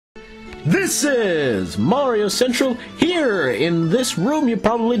This is Mario Central. Here in this room, you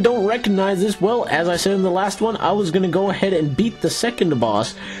probably don't recognize this. Well, as I said in the last one, I was going to go ahead and beat the second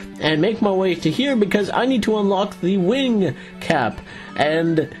boss and make my way to here because I need to unlock the wing cap.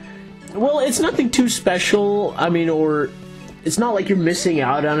 And, well, it's nothing too special. I mean, or it's not like you're missing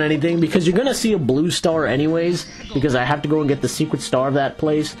out on anything because you're going to see a blue star anyways because I have to go and get the secret star of that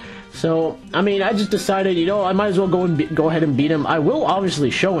place. So, I mean, I just decided, you know, I might as well go ahead and beat him. I will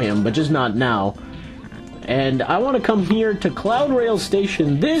obviously show him, but just not now. And I want to come here to Cloud Rail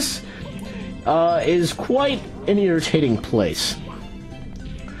Station. This is quite an irritating place.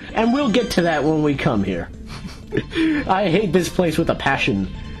 And we'll get to that when we come here. I hate this place with a passion.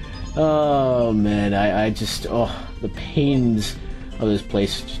 Oh, man, I just, the pains of this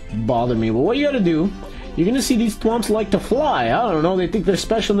place just bother me. But what you gotta do, you're gonna see these thwomps like to fly. I don't know, they think they're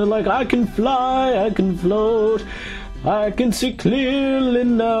special and they're like, I can fly, I can float, I can see clearly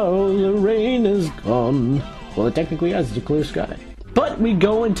now, the rain is gone. Well, it technically has a clear sky. But we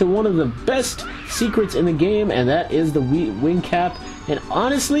go into one of the best secrets in the game, and that is the wing cap. And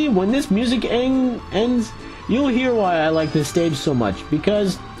honestly, when this music ends, you'll hear why I like this stage so much,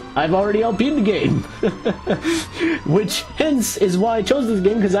 because I've already outbeat the game. Which, hence, is why I chose this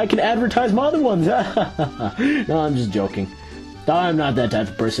game, because I can advertise my other ones. No, I'm just joking. I'm not that type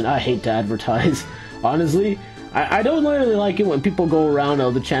of person. I hate to advertise. Honestly, I don't really like it when people go around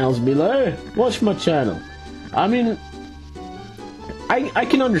all the channels and be like, hey, watch my channel. I mean, I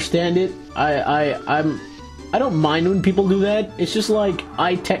can understand it. I don't mind when people do that. It's just like,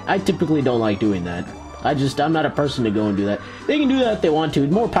 I typically don't like doing that. I'm not a person to go and do that. They can do that if they want to.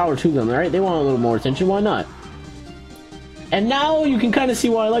 More power to them, right? They want a little more attention. Why not? And now you can kind of see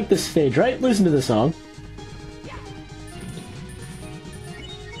why I like this stage, right? Listen to the song.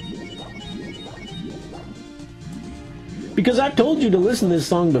 Because I've told you to listen to this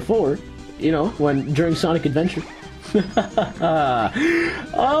song before. You know, during Sonic Adventure.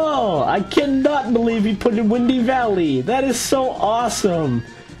 Oh, I cannot believe he put in Windy Valley. That is so awesome.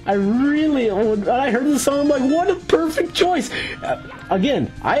 When I heard the song, I'm like, what a perfect choice!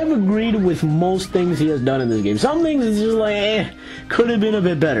 Again, I have agreed with most things he has done in this game. Some things is just like, could have been a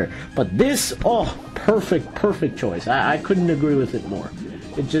bit better. But this, perfect choice. I couldn't agree with it more.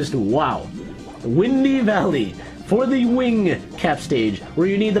 It just, wow. Windy Valley for the wing cap stage, where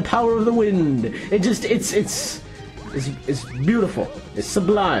you need the power of the wind. It just, it's beautiful. It's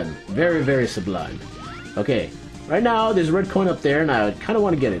sublime. Very, very sublime. Okay. Right now, there's a red coin up there, and I kind of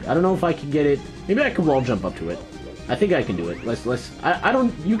want to get it. I don't know if I can get it. Maybe I can wall jump up to it. I think I can do it.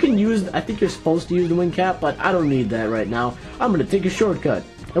 You can use, I think you're supposed to use the wing cap, but I don't need that right now. I'm going to take a shortcut.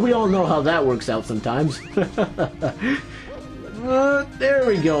 And we all know how that works out sometimes. There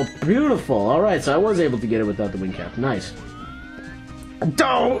we go. Beautiful. Alright, so I was able to get it without the wing cap. Nice.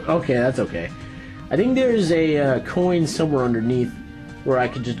 Don't! Okay, that's okay. I think there's a coin somewhere underneath where I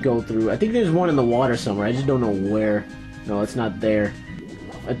could just go through. I think there's one in the water somewhere. I just don't know where. No, it's not there.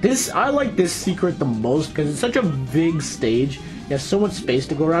 I like this secret the most because it's such a big stage. You have so much space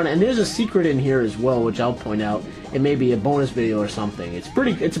to go around, and there's a secret in here as well, which I'll point out. It may be a bonus video or something. It's a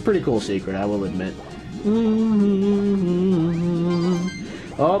pretty cool secret, I will admit.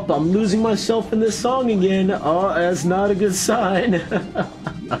 Oh, I'm losing myself in this song again. Oh, that's not a good sign.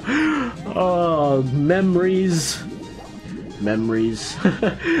 Oh, memories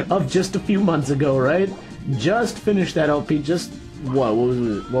of just a few months ago, right? Just finished that LP, just what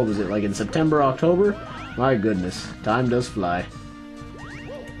was it, like in September, October? My goodness, time does fly.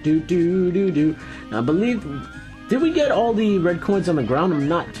 I believe, did we get all the red coins on the ground? I'm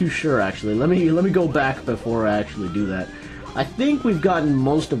not too sure, actually. Let me go back before I actually do that. I think we've gotten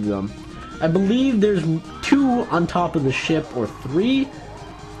most of them. I believe there's 2 on top of the ship, or 3.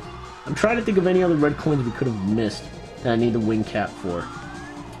 I'm trying to think of any other red coins we could have missed that I need the wing cap for.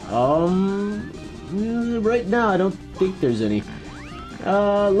 Right now I don't think there's any.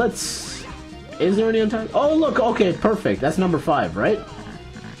 Is there any on top? Oh, look, okay, perfect. That's number 5, right?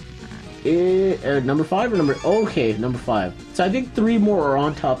 Number 5 or number... Okay, number 5. So I think 3 more are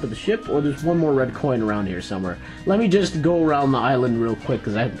on top of the ship, or there's 1 more red coin around here somewhere. Let me just go around the island real quick,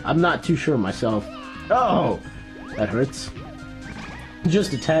 because I'm not too sure myself. Oh! That hurts.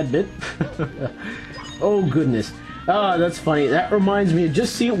 Just a tad bit. Oh, goodness. Oh, that's funny. That reminds me,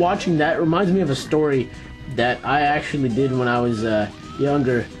 watching that reminds me of a story that I actually did when I was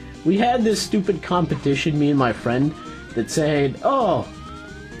younger. We had this stupid competition, me and my friend, that said,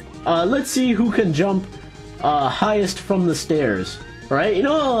 let's see who can jump highest from the stairs, right? You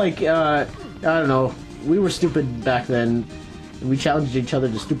know, like, I don't know, we were stupid back then, and we challenged each other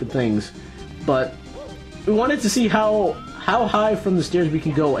to stupid things, but we wanted to see how how high from the stairs we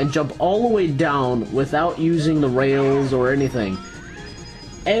can go and jump all the way down without using the rails or anything.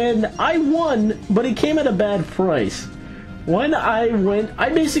 And I won, but it came at a bad price. When I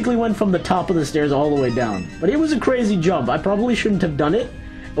basically went from the top of the stairs all the way down. But it was a crazy jump. I probably shouldn't have done it.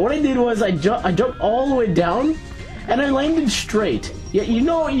 But what I did was I jumped all the way down, and I landed straight. Yeah, you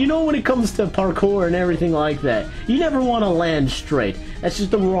know when it comes to parkour and everything like that, you never want to land straight. That's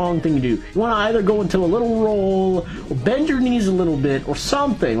just the wrong thing to do. You want to either go into a little roll, or bend your knees a little bit, or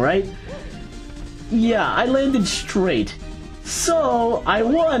something, right? Yeah, I landed straight. So, I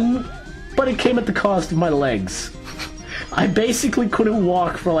won, but it came at the cost of my legs. I basically couldn't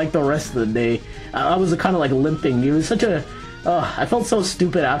walk for like the rest of the day. I was kind of like limping. It was such a... I felt so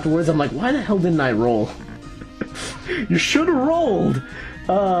stupid afterwards. I'm like, why the hell didn't I roll? You should have rolled!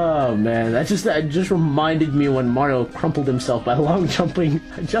 Oh man, that just reminded me when Mario crumpled himself by long jumping.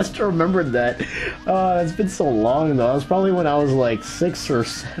 I just remembered that. It's been so long though. It was probably when I was like 6 or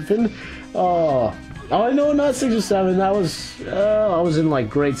 7. Oh no, not 6 or 7. That was... I was in like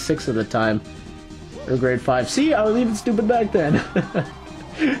grade 6 at the time. Or grade 5. See, I was even stupid back then.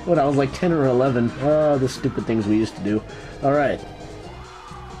 When I was like 10 or 11. Oh, the stupid things we used to do. Alright.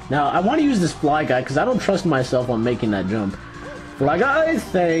 Now, I want to use this fly guy because I don't trust myself on making that jump. Fly guy,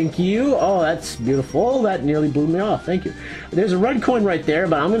 thank you. Oh, that's beautiful. That nearly blew me off. Thank you. There's a red coin right there,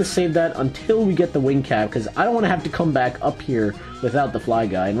 but I'm going to save that until we get the wing cap because I don't want to have to come back up here without the fly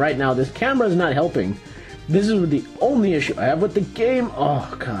guy. And right now, this camera is not helping. This is the only issue I have with the game.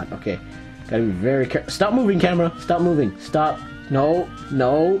 Oh, God. Okay. Gotta be very careful. Stop moving, camera. Stop moving. Stop. No.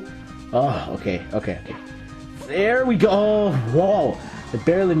 No. Oh, okay. Okay. Okay. There we go. Oh, whoa. I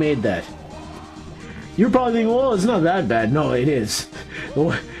barely made that. You're probably thinking, well, it's not that bad. No, it is.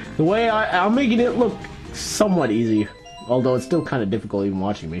 The way I'm making it look somewhat easy. Although it's still kind of difficult even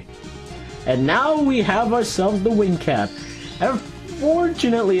watching me. And now we have ourselves the wing cap.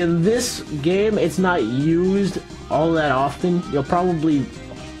 Unfortunately, in this game, it's not used all that often. You'll probably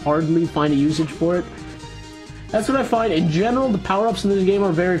hardly find a usage for it. That's what I find. In general, the power-ups in this game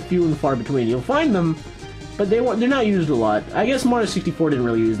are very few and far between. You'll find them, but they're not used a lot. I guess Mario 64 didn't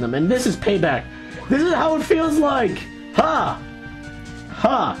really use them, and this is payback. This is how it feels like! Ha!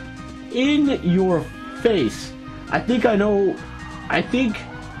 Ha! In your face. I think I know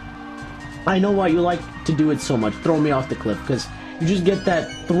why you like to do it so much. Throw me off the cliff, because you just get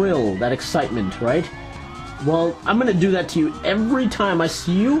that thrill, that excitement, right? Well, I'm gonna do that to you every time I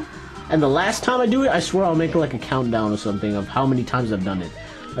see you, and the last time I do it, I swear I'll make like a countdown or something of how many times I've done it.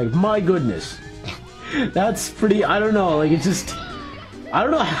 Like, my goodness. That's pretty, I don't know, like, it's just... I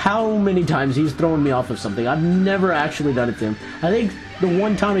don't know how many times he's thrown me off of something. I've never actually done it to him. I think the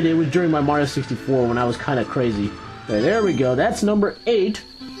one time I did was during my Mario 64 when I was kind of crazy. There we go, that's number 8.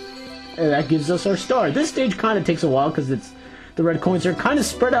 And that gives us our star. This stage kind of takes a while because the red coins are kind of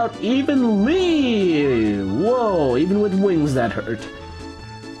spread out evenly. Whoa, even with wings that hurt.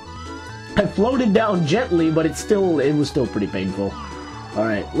 I floated down gently, but it was still pretty painful.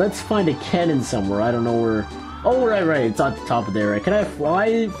 Alright, let's find a cannon somewhere. I don't know where... Oh, right, it's at the top of there. Can I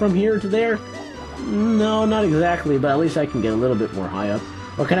fly from here to there? No, not exactly, but at least I can get a little bit more high up.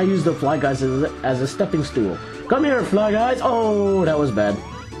 Or can I use the fly guys as a stepping stool? Come here, fly guys! Oh, that was bad.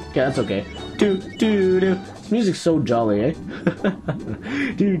 Okay, that's okay. Do. This music's so jolly, eh?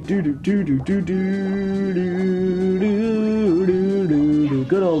 Do.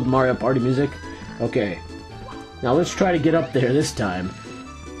 Good old Mario Party music. Okay. Now let's try to get up there this time.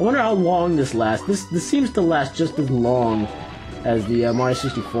 I wonder how long this lasts. This seems to last just as long as the Mario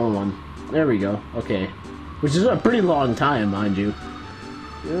 64 one. There we go. Okay. Which is a pretty long time, mind you.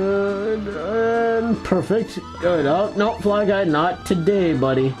 Good and perfect. Good. Oh, no, Fly Guy, not today,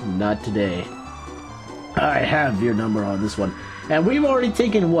 buddy. Not today. I have your number on this one. And we've already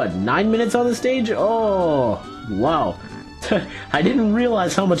taken, what, 9 minutes on the stage? Oh, wow. I didn't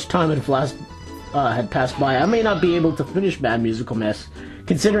realize how much time had passed by. I may not be able to finish Bad Musical Mess.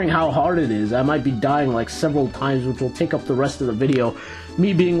 Considering how hard it is, I might be dying like several times, which will take up the rest of the video.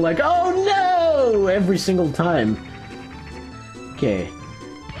 Me being like, oh no! Every single time. Okay.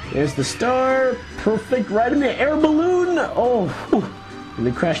 There's the star. Perfect. Right in the air balloon. Oh, whew. And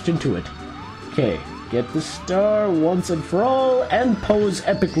they crashed into it. Okay. Get the star once and for all, and pose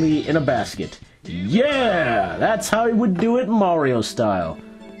epically in a basket. Yeah! That's how he would do it Mario style.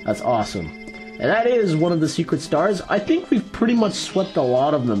 That's awesome. And that is one of the secret stars. I think we've pretty much swept a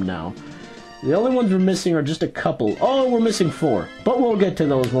lot of them now. The only ones we're missing are just a couple. Oh, we're missing 4. But we'll get to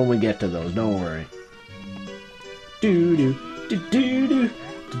those when we get to those. Don't worry. Do.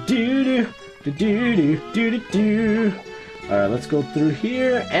 Alright, let's go through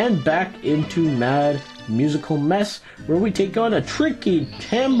here and back into Mad musical mess where we take on a tricky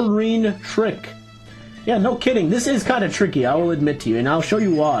tambourine trick. Yeah, no kidding, this is kind of tricky, I will admit to you, and I'll show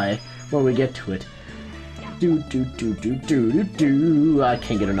you why when we get to it. I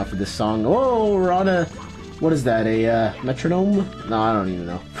can't get enough of this song. Oh, we're on a... What is that, a metronome? No, I don't even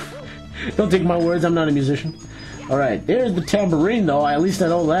know. Don't take my words, I'm not a musician. Alright, there's the tambourine though, at least I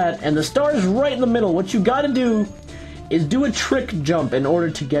know that. And the star is right in the middle. What you gotta do is do a trick jump in order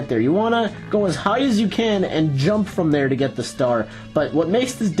to get there. You wanna go as high as you can and jump from there to get the star. But what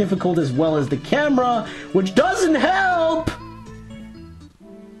makes this difficult as well is the camera, which doesn't help!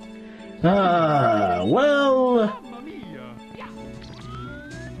 Well...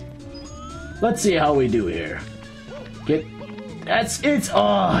 Let's see how we do here. I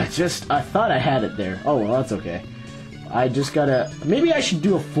thought I had it there. Oh, well, that's okay. I just gotta... Maybe I should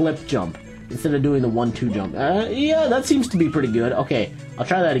do a flip jump instead of doing the 1-2 jump. Yeah, that seems to be pretty good. Okay, I'll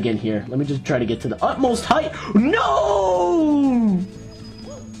try that again here. Let me just try to get to the utmost height. No!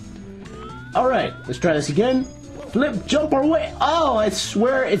 Alright, let's try this again. Flip, jump our way. Oh, I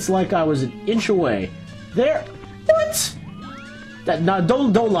swear it's like I was an inch away. There. What? No,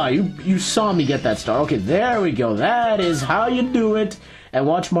 don't lie. You saw me get that star. Okay, there we go. That is how you do it. And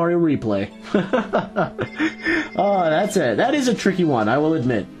watch Mario replay. Oh, that's it. That is a tricky one, I will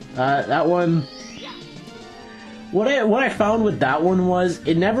admit. That one... What I found with that one was,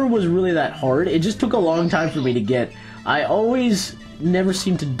 it never was really that hard. It just took a long time for me to get. I always never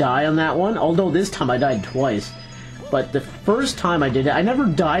seemed to die on that one, although this time I died twice. But the first time I did it, I never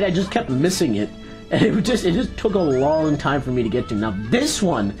died, I just kept missing it. And it just took a long time for me to get to. Now this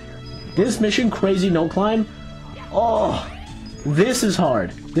one, this mission, Crazy No Climb, oh, this is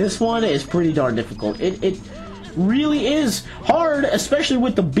hard. This one is pretty darn difficult. It really is hard, especially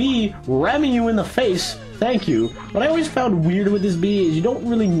with the bee ramming you in the face. Thank you. What I always found weird with this bee is you don't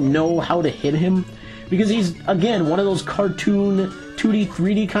really know how to hit him. Because he's, again, one of those cartoon 2D,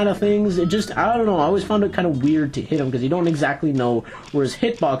 3D kind of things. It just, I don't know, I always found it kind of weird to hit him because you don't exactly know where his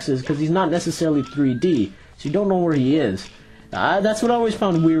hitbox is because he's not necessarily 3D. So you don't know where he is. That's what I always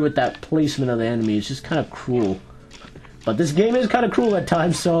found weird with that placement of the enemy. It's just kind of cruel. But this game is kind of cruel at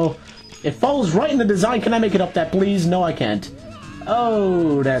times, so it falls right in the design. Can I make it up that, please? No, I can't.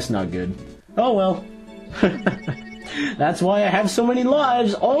 Oh, that's not good. Oh, well. That's why I have so many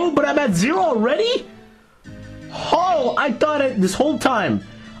lives. Oh, but I'm at 0 already? Oh, I thought this whole time,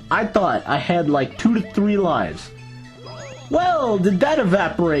 I thought I had like 2 to 3 lives. Well, did that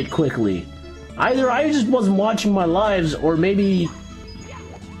evaporate quickly? Either I just wasn't watching my lives, or maybe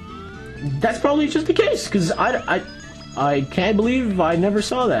that's probably just the case, because I can't believe I never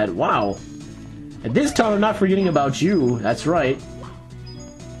saw that. Wow. At this time, I'm not forgetting about you. That's right.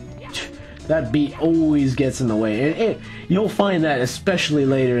 That beat always gets in the way. You'll find that especially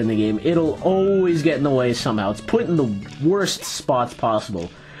later in the game. It'll always get in the way somehow. It's put in the worst spots possible.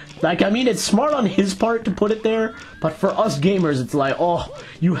 Like, I mean, it's smart on his part to put it there, but for us gamers, it's like, oh,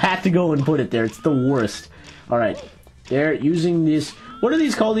 you had to go and put it there. It's the worst. Alright, they're using this... What are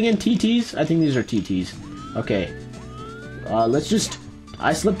these called again? TTs? I think these are TTs. Okay. Let's just...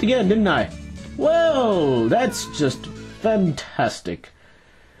 I slipped again, didn't I? Whoa, that's just fantastic.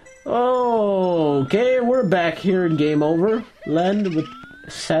 Okay, we're back here in Game Over Land with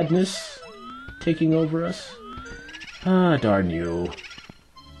sadness taking over us. Ah, darn you.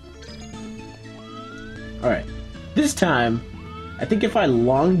 Alright, this time, I think if I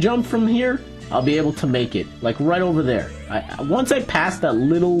long jump from here, I'll be able to make it, like right over there. Once I pass that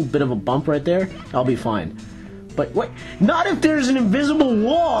little bit of a bump right there, I'll be fine. But wait, not if there's an invisible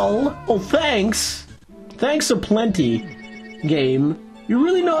wall! Oh, thanks! Thanks aplenty, game. You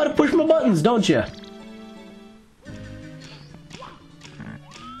really know how to push my buttons, don't you?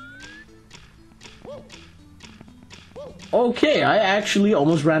 Okay, I actually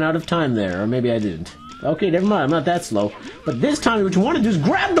almost ran out of time there, or maybe I didn't. Okay, never mind, I'm not that slow. But this time, what you want to do is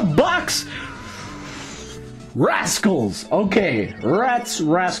grab the box! Rascals! Okay, rats,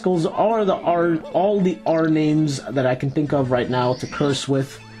 rascals are all the R names that I can think of right now to curse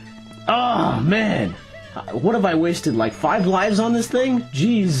with. Oh, man! What have I wasted, like 5 lives on this thing?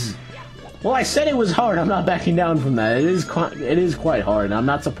 Jeez. Well, I said it was hard. I'm not backing down from that. It is quite hard, and I'm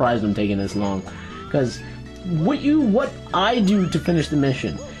not surprised I'm taking this long. Because what I do to finish the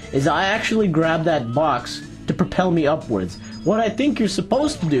mission is I actually grab that box to propel me upwards. What I think you're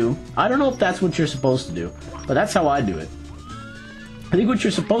supposed to do, I don't know if that's what you're supposed to do, but that's how I do it. I think what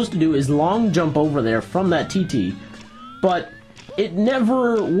you're supposed to do is long jump over there from that TT, but it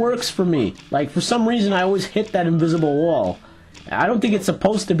never works for me. Like, for some reason, I always hit that invisible wall. I don't think it's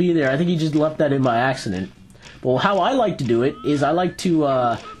supposed to be there. I think he just left that in by accident. Well, how I like to do it is I like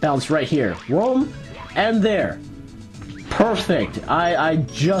to bounce right here. Roam, And there. Perfect. I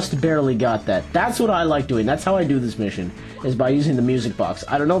just barely got that. That's what I like doing. That's how I do this mission, is by using the music box.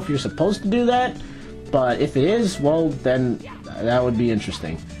 I don't know if you're supposed to do that, but if it is, well, then that would be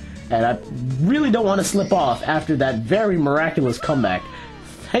interesting. And I really don't want to slip off after that very miraculous comeback.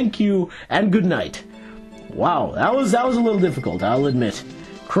 Thank you, and good night. Wow, that was a little difficult, I'll admit.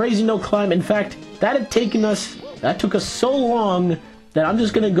 Crazy no climb. In fact, that took us so long that I'm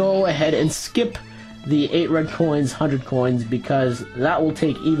just gonna go ahead and skip the 8 red coins, 100 coins, because that will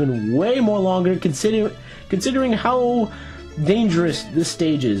take even way more longer considering how dangerous this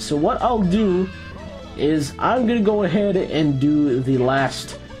stage is. So what I'll do is I'm gonna go ahead and do the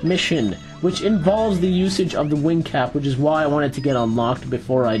last mission, which involves the usage of the wing cap, which is why I wanted to get unlocked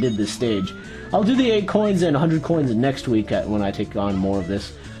before I did this stage. I'll do the 8 coins and 100 coins next week when I take on more of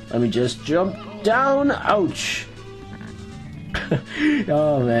this. Let me just jump down. Ouch.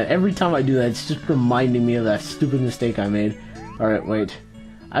 Oh man, every time I do that, it's just reminding me of that stupid mistake I made. Alright, wait.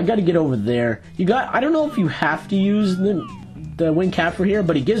 I gotta get over there. I don't know if you have to use the wing cap for here,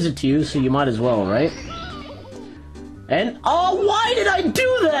 but he gives it to you, so you might as well, right? And, oh, why did I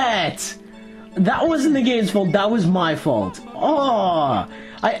do that? That wasn't the game's fault, that was my fault. Oh,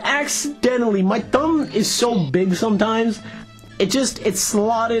 I accidentally, my thumb is so big sometimes, it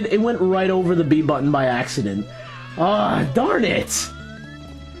slotted, it went right over the B button by accident. Ah, darn it!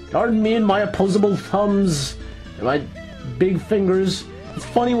 Darn me and my opposable thumbs, and my big fingers. It's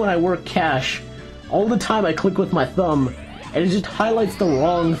funny when I work cash, all the time I click with my thumb, and it just highlights the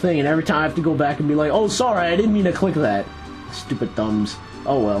wrong thing, and every time I have to go back and be like, oh, sorry, I didn't mean to click that. Stupid thumbs.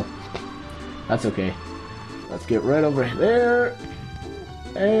 Oh well. That's okay. Let's get right over there.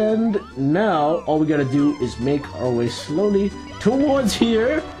 And now, all we gotta do is make our way slowly towards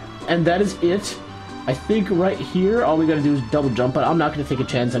here, and that is it. I think right here, all we gotta do is double jump, but I'm not gonna take a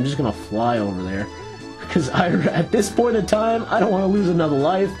chance, I'm just gonna fly over there. Because at this point in time, I don't want to lose another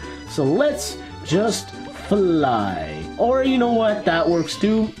life, so let's just fly. Or, you know what, that works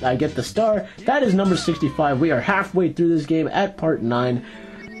too. I get the star. That is number 65. We are halfway through this game at part 9.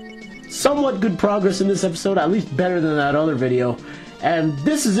 Somewhat good progress in this episode, at least better than that other video. And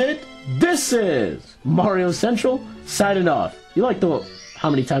this is it. This is Mario Central, signing off. You like how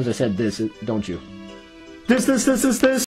many times I said this, don't you? This.